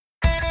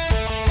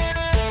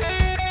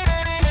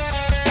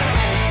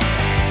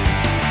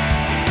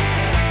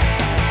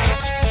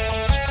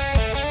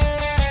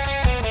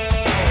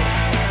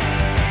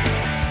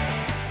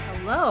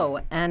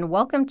and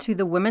welcome to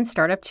the Women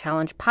Startup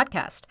Challenge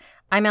podcast.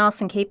 I'm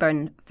Allison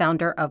Capon,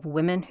 founder of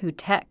Women Who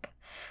Tech.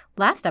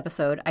 Last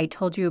episode, I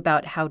told you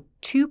about how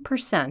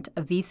 2%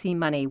 of VC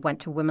money went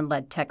to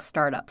women-led tech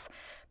startups.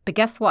 But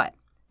guess what?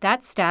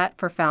 That stat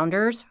for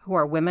founders who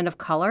are women of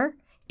color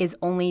is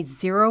only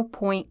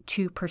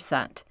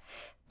 0.2%.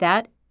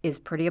 That is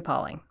pretty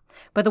appalling.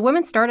 But the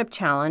Women Startup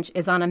Challenge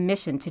is on a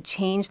mission to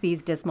change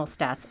these dismal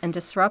stats and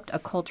disrupt a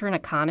culture and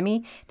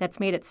economy that's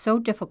made it so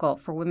difficult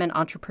for women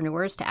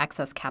entrepreneurs to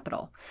access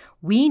capital.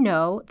 We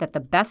know that the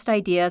best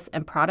ideas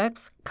and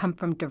products come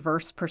from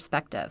diverse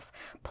perspectives.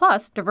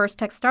 Plus, diverse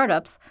tech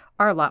startups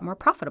are a lot more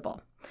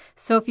profitable.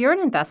 So if you're an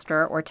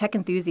investor or tech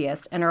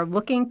enthusiast and are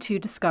looking to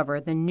discover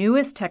the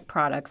newest tech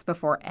products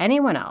before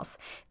anyone else,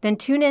 then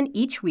tune in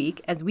each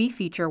week as we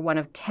feature one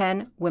of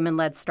 10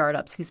 women-led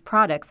startups whose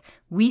products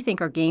we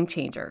think are game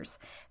changers.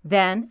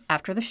 Then,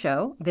 after the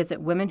show,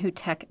 visit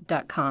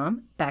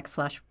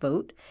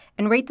womenwhotech.com/vote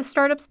and rate the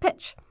startup's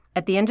pitch.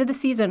 At the end of the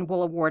season,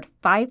 we'll award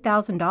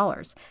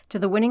 $5,000 to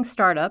the winning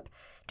startup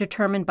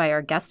determined by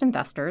our guest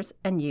investors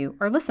and you,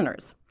 our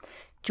listeners.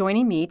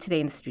 Joining me today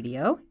in the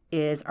studio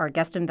is our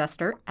guest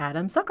investor,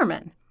 Adam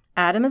Zuckerman.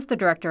 Adam is the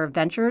Director of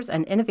Ventures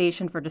and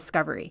Innovation for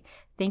Discovery.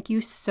 Thank you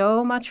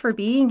so much for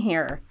being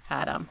here,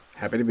 Adam.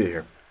 Happy to be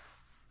here.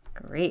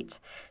 Great.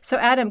 So,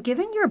 Adam,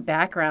 given your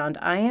background,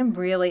 I am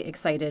really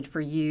excited for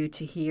you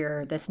to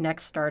hear this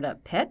next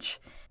startup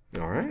pitch.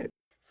 All right.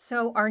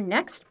 So our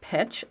next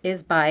pitch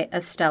is by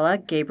Estella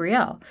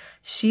Gabriel.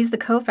 She's the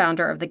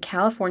co-founder of the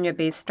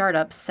California-based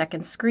startup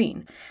Second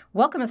Screen.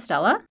 Welcome,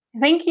 Estella.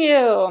 Thank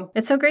you.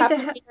 It's so great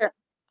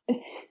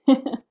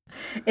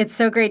It's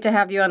so great to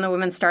have you on the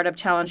Women Startup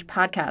Challenge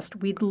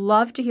podcast. We'd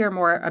love to hear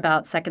more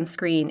about Second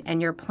Screen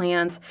and your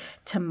plans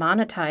to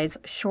monetize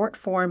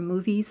short-form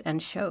movies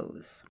and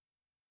shows.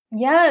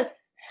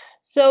 Yes.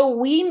 So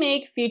we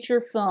make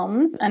feature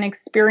films and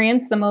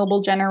experience the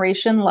mobile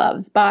generation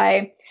loves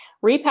by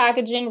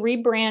repackaging,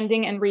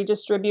 rebranding, and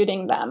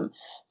redistributing them.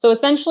 So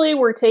essentially,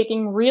 we're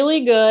taking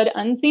really good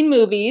unseen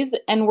movies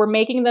and we're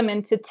making them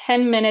into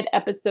 10-minute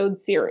episode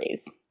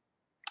series.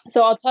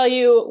 So I'll tell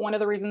you one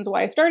of the reasons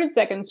why I started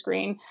Second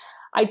Screen.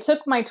 I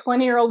took my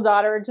 20-year-old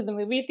daughter to the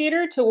movie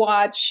theater to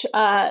watch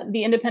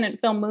the independent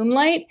film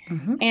Moonlight,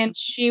 and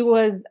she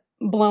was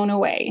blown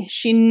away.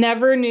 She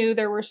never knew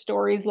there were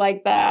stories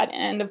like that.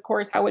 And of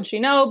course, how would she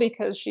know?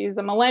 Because she's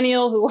a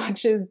millennial who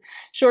watches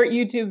short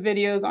YouTube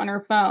videos on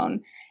her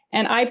phone.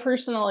 And I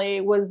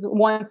personally was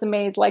once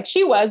amazed, like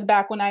she was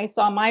back when I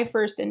saw my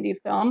first indie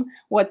film,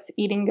 What's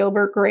Eating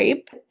Gilbert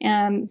Grape.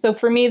 And so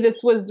for me,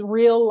 this was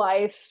real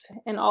life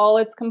in all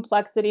its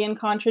complexity and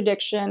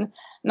contradiction,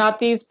 not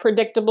these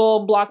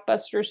predictable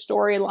blockbuster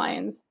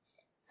storylines.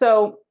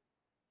 So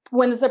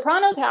when The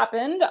Sopranos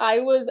happened,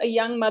 I was a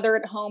young mother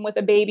at home with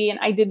a baby, and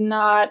I did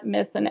not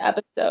miss an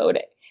episode.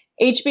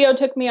 HBO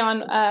took me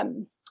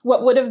on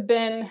what would have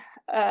been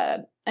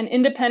an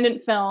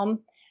independent film.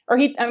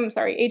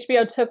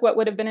 HBO took what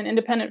would have been an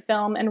independent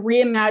film and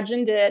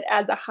reimagined it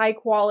as a high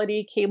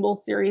quality cable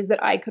series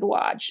that I could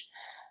watch.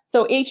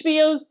 So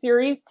HBO's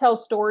series tell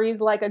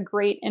stories like a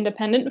great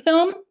independent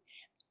film.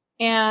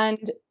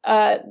 And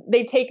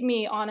they take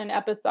me on an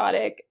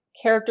episodic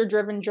character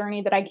driven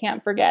journey that I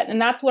can't forget.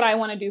 And that's what I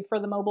want to do for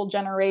the mobile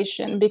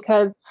generation,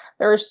 because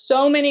there are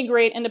so many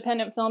great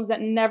independent films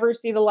that never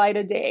see the light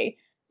of day.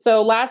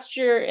 So last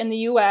year in the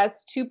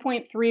US,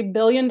 $2.3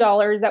 billion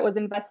that was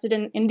invested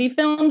in indie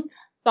films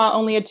saw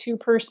only a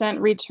 2%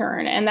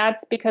 return. And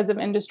that's because of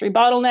industry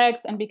bottlenecks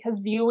and because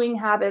viewing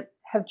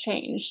habits have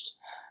changed.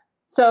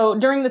 So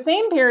during the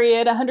same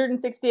period,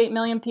 168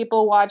 million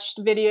people watched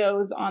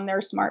videos on their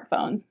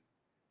smartphones.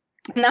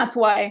 And that's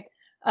why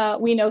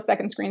we know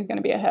Second Screen is going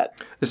to be a hit.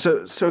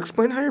 So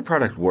explain how your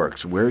product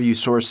works. Where are you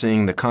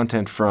sourcing the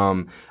content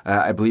from?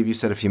 I believe you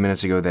said a few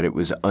minutes ago that it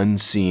was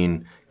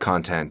unseen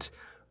content.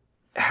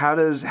 How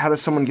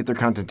does someone get their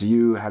content to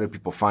you? How do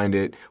people find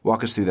it?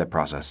 Walk us through that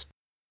process.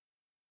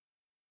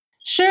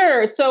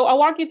 Sure. So I'll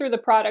walk you through the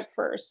product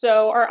first.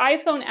 So our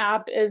iPhone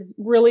app is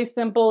really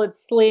simple.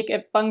 It's sleek.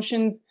 It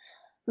functions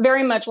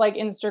very much like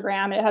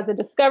Instagram. It has a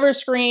discover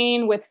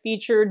screen with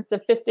featured,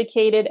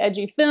 sophisticated,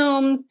 edgy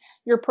films,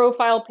 your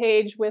profile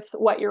page with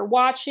what you're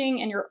watching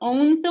and your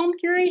own film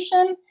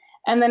curation.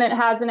 And then it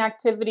has an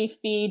activity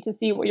feed to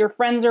see what your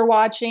friends are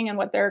watching and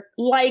what they're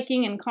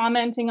liking and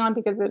commenting on,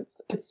 because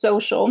it's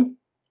social.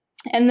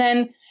 And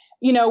then,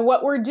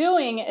 what we're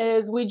doing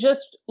is we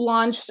just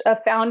launched a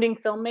founding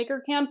filmmaker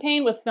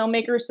campaign with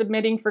filmmakers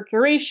submitting for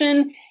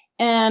curation.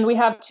 And we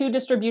have 2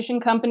 distribution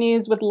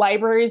companies with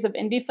libraries of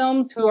indie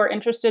films who are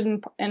interested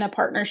in a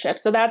partnership.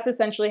 So that's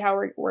essentially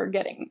how we're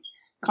getting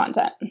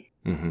content.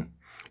 Mm-hmm.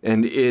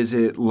 And is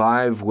it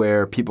live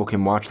where people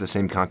can watch the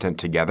same content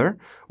together?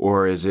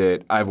 Or is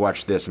it, I've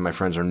watched this and my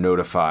friends are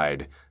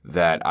notified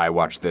that I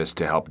watched this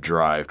to help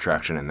drive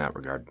traction in that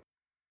regard?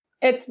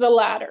 It's the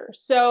latter.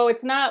 So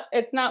it's not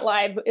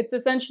live. It's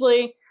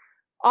essentially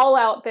all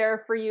out there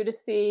for you to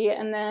see.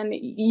 And then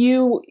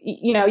you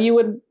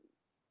would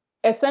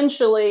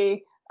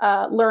essentially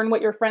learn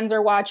what your friends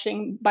are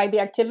watching by the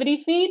activity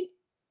feed.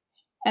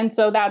 And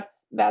so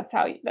that's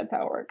how it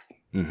works.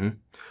 Mm-hmm.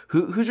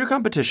 Who's your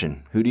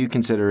competition? Who do you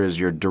consider as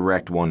your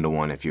direct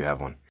one-to-one if you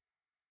have one?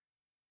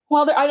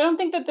 Well, I don't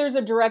think that there's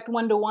a direct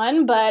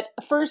one-to-one, but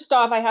first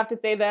off, I have to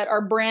say that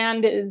our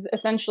brand is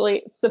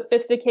essentially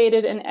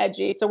sophisticated and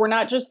edgy. So we're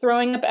not just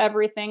throwing up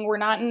everything. We're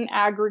not an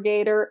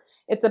aggregator.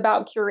 It's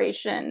about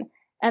curation.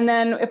 And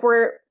then if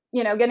we're,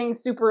 getting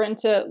super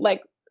into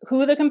like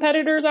who the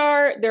competitors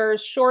are,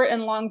 there's short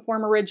and long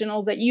form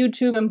originals at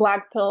YouTube and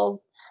Black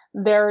Pills.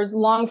 There's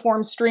long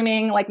form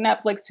streaming like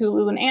Netflix,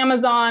 Hulu, and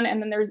Amazon.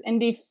 And then there's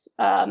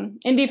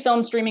indie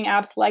film streaming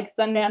apps like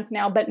Sundance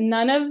Now, but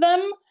none of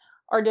them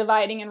are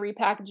dividing and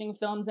repackaging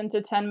films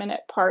into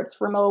 10-minute parts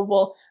for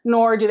mobile,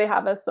 nor do they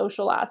have a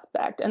social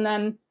aspect. And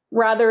then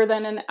rather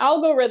than an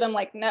algorithm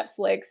like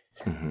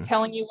Netflix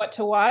telling you what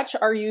to watch,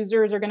 our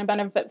users are going to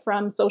benefit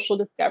from social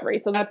discovery.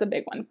 So that's a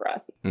big one for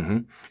us. Mm-hmm.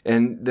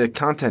 And the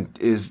content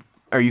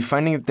are you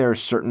finding that there are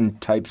certain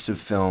types of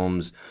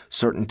films,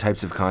 certain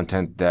types of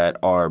content that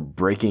are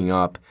breaking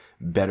up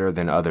better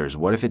than others?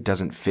 What if it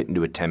doesn't fit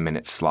into a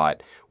 10-minute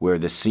slot where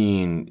the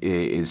scene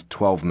is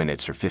 12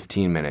 minutes or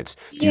 15 minutes?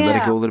 Do you let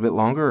it go a little bit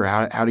longer,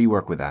 or how do you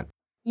work with that?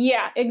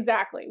 Yeah,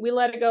 exactly. We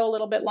let it go a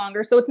little bit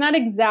longer. So it's not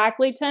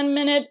exactly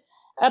 10-minute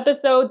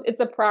episodes. It's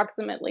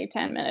approximately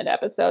 10-minute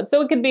episodes.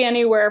 So it could be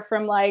anywhere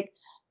from like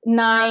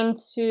 9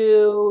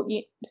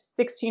 to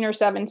 16 or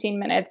 17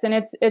 minutes. And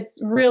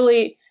it's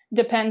really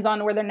depends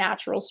on where the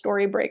natural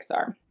story breaks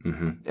are.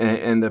 Mm-hmm.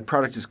 And the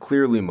product is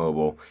clearly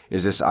mobile.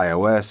 Is this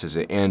iOS? Is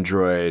it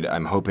Android?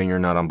 I'm hoping you're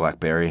not on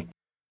BlackBerry.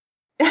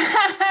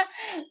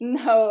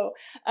 No,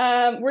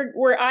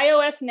 we're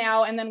iOS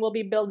now, and then we'll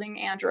be building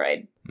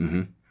Android.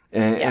 Mm-hmm.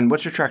 And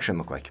what's your traction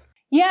look like?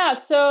 Yeah,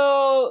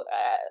 so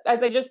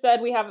as I just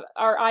said, we have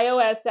our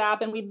iOS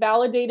app, and we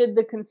validated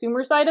the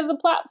consumer side of the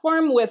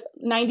platform with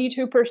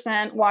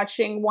 92%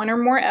 watching one or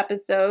more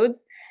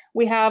episodes.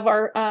 We have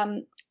our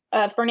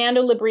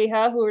Fernando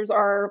Lebrija, who is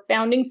our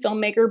founding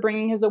filmmaker,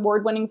 bringing his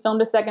award-winning film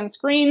to second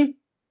screen.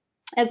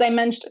 As I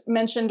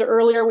mentioned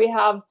earlier, we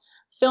have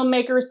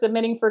filmmakers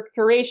submitting for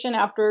curation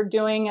after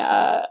doing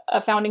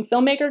a founding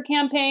filmmaker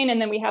campaign.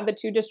 And then we have the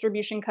 2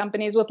 distribution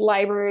companies with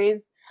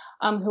libraries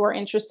who are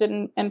interested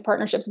in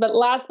partnerships. But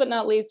last but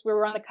not least, we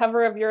were on the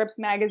cover of Europe's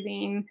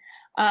magazine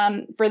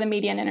for the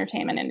media and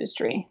entertainment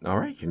industry. All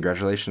right.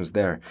 Congratulations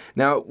there.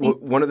 Now,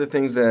 one of the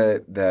things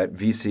that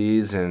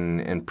VCs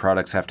and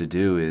products have to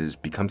do is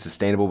become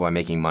sustainable by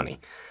making money.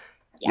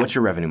 Yeah. What's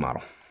your revenue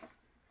model?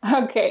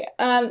 Okay.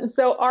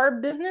 So our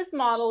business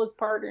model is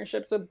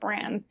partnerships with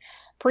brands,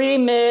 pre,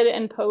 mid,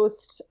 and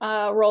post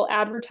roll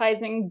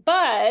advertising.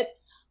 But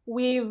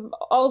we've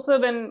also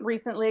been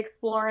recently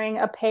exploring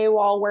a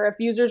paywall where if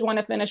users want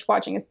to finish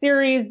watching a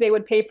series, they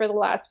would pay for the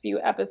last few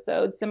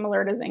episodes,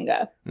 similar to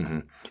Zynga. Mm-hmm.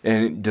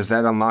 And does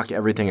that unlock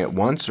everything at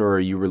once, or are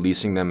you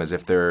releasing them as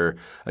if they're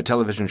a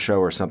television show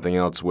or something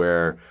else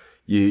where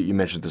you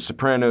mentioned The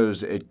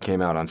Sopranos, it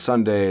came out on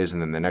Sundays,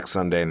 and then the next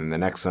Sunday, and then the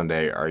next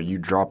Sunday. Are you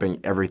dropping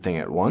everything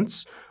at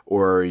once,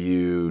 or are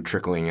you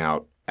trickling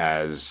out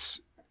as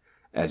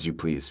you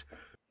please?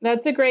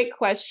 That's a great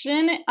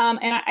question. And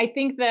I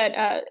think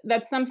that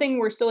that's something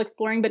we're still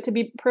exploring. But to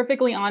be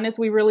perfectly honest,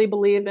 we really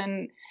believe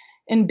in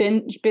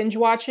binge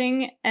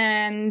watching.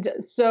 And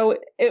so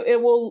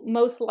it will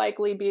most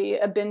likely be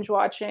a binge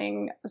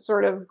watching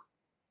sort of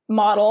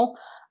model.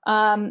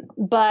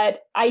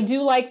 But I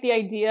do like the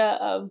idea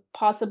of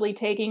possibly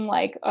taking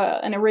like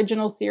an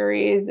original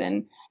series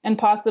and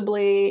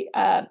possibly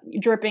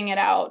dripping it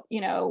out,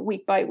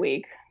 week by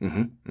week.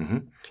 Mm-hmm, mm-hmm.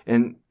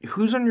 And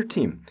who's on your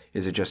team?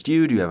 Is it just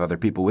you? Do you have other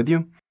people with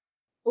you?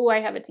 Oh, I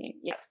have a team.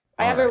 Yes,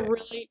 I have a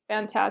really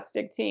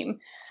fantastic team.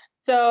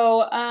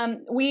 So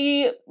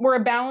we're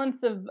a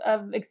balance of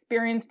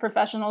experienced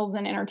professionals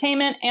in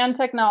entertainment and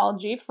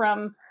technology,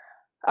 from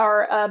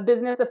our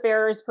business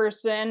affairs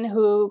person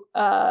who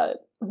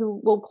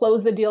will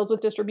close the deals with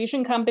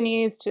distribution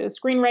companies, to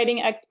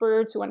screenwriting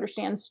experts who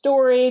understand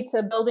story,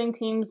 to building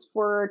teams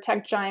for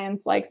tech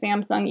giants like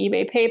Samsung,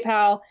 eBay,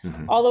 PayPal,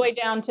 all the way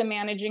down to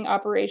managing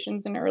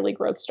operations in early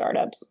growth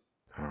startups.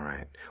 All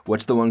right.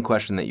 What's the one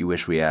question that you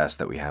wish we asked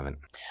that we haven't?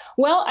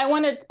 Well, I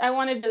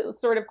wanted to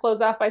sort of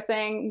close off by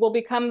saying we'll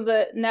become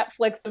the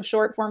Netflix of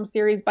short form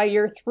series by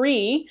year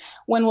 3,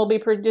 when we'll be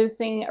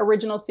producing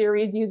original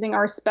series using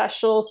our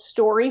special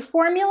story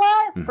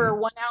formula for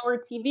 1-hour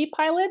TV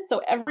pilots.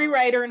 So every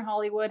writer in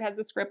Hollywood has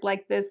a script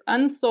like this,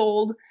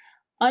 unsold,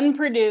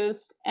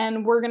 unproduced,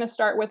 and we're going to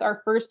start with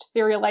our first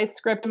serialized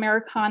script,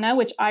 Americana,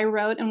 which I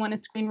wrote and won a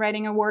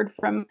screenwriting award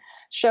from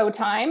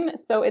Showtime.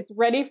 So it's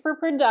ready for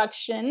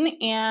production,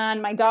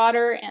 and my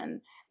daughter and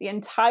the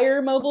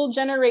entire mobile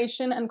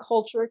generation and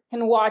culture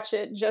can watch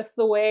it just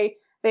the way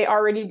they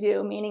already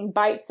do, meaning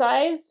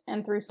bite-sized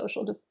and through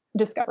social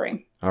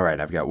discovery. All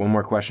right, I've got one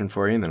more question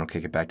for you, and then I'll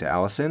kick it back to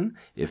Allison.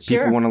 If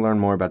people want to learn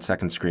more about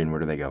Second Screen, where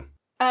do they go?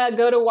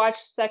 Go to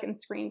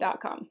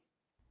watchsecondscreen.com.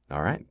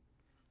 All right.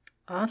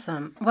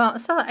 Awesome. Well,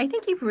 Stella, I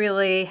think you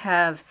really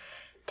have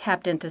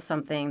tapped into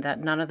something that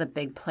none of the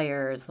big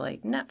players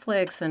like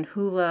Netflix and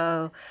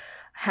Hulu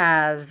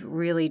have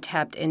really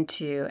tapped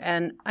into.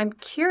 And I'm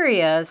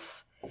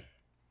curious,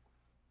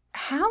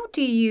 how are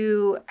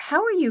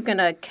you going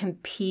to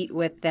compete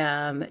with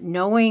them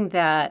knowing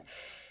that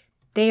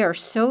they are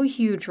so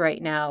huge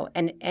right now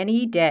and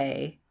any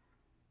day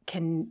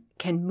can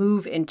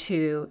move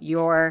into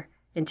your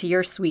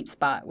sweet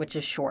spot, which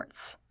is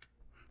shorts?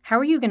 How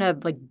are you going to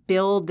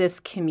build this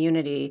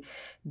community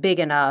big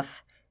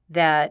enough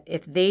that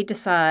if they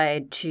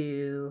decide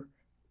to,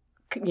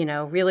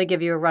 really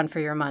give you a run for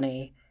your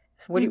money,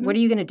 what are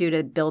you going to do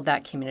to build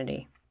that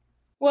community?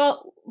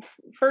 Well,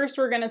 first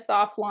we're going to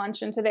soft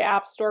launch into the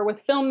App Store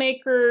with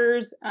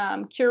filmmakers,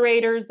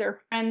 curators, their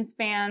friends,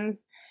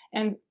 fans,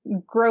 and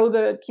grow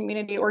the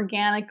community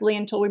organically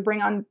until we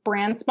bring on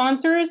brand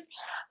sponsors.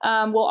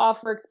 We'll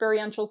offer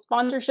experiential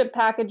sponsorship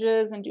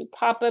packages and do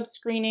pop-up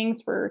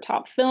screenings for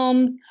top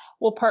films.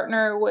 We'll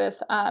partner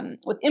with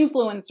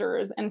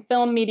influencers and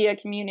film media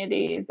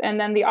communities, and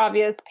then the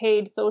obvious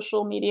paid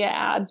social media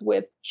ads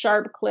with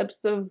sharp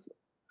clips of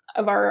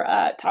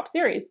our top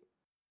series.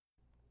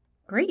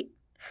 Great.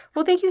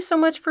 Well, thank you so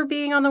much for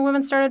being on the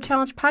Women Startup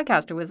Challenge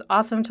podcast. It was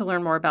awesome to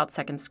learn more about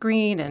Second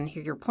Screen and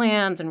hear your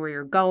plans and where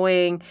you're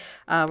going.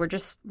 We're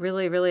just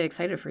really, really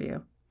excited for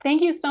you.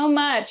 Thank you so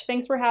much.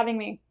 Thanks for having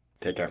me.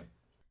 Take care.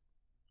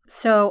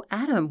 So,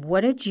 Adam,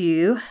 what did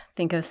you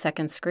think of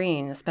Second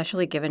Screen,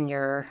 especially given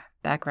your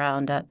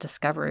background at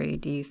Discovery?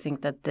 Do you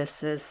think that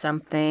this is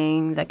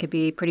something that could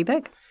be pretty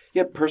big?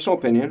 Yeah, personal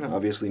opinion,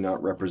 obviously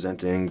not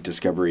representing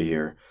Discovery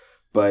here.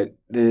 But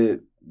the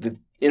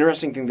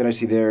interesting thing that I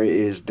see there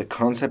is the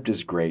concept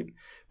is great,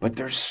 but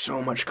there's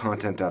so much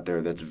content out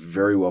there that's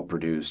very well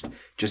produced.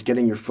 Just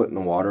getting your foot in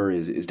the water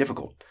is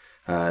difficult.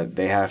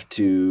 They have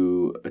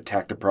to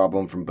attack the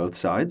problem from both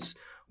sides.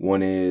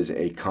 One is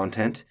a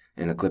content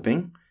and a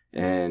clipping,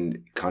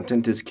 and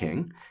content is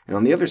king. And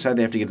on the other side,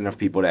 they have to get enough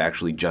people to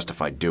actually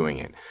justify doing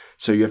it.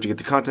 So you have to get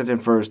the content in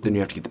first, then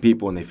you have to get the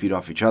people, and they feed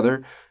off each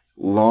other.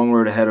 Long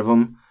road ahead of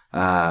them.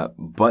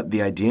 But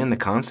the idea and the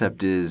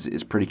concept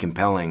is pretty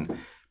compelling.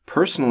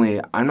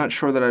 Personally, I'm not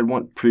sure that I'd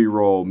want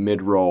pre-roll,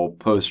 mid-roll,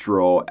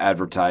 post-roll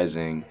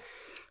advertising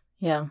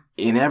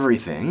in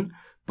everything.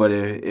 But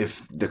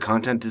if the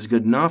content is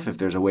good enough, if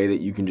there's a way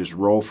that you can just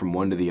roll from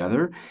one to the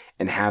other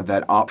and have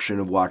that option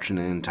of watching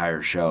an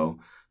entire show,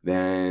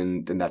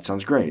 then that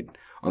sounds great.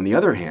 On the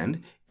other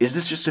hand, is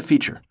this just a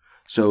feature?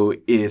 So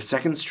if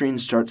Second Screen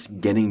starts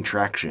getting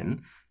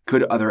traction,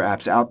 could other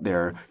apps out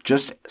there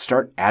just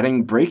start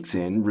adding breaks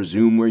in,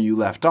 resume where you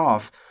left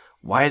off?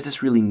 Why is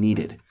this really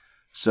needed?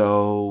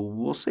 So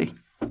we'll see.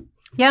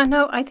 Yeah,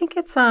 no, I think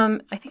it's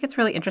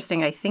really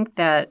interesting. I think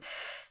that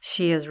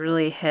she has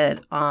really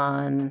hit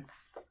on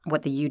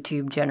what the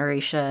YouTube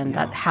generation,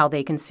 that how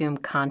they consume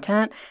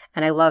content.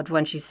 And I loved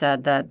when she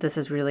said that this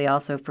is really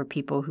also for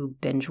people who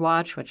binge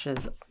watch, which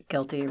is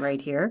guilty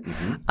right here.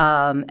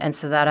 Mm-hmm. And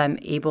so that I'm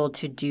able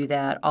to do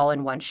that all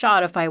in one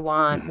shot if I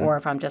want, or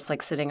if I'm just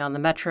sitting on the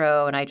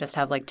metro and I just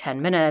have 10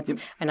 minutes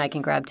and I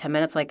can grab 10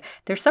 minutes.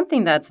 There's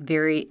something that's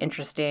very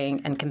interesting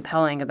and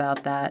compelling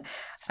about that.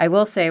 I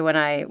will say when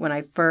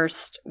I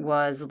first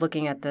was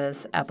looking at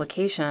this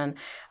application,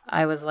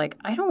 I was like,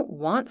 I don't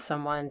want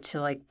someone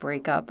to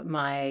break up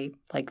my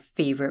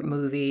favorite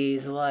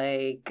movies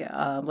like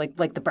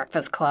The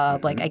Breakfast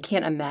Club. Mm-hmm. I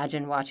can't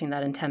imagine watching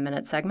that in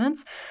 10-minute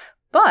segments.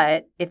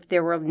 But if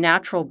there were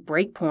natural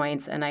break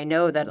points, and I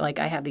know that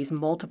I have these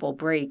multiple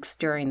breaks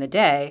during the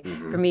day,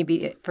 for me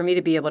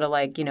to be able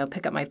to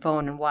pick up my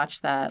phone and watch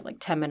that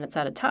 10 minutes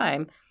at a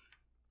time,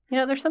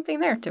 there's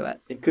something there to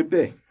it. It could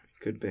be.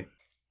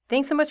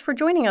 Thanks so much for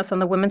joining us on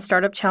the Women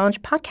Startup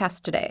Challenge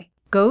podcast today.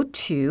 Go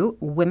to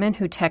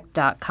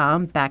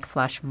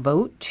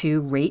womenwhotech.com/vote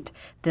to rate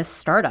this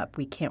startup.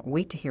 We can't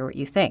wait to hear what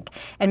you think.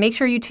 And make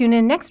sure you tune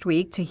in next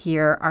week to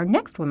hear our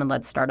next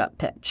women-led startup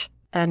pitch.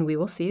 And we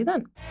will see you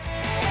then.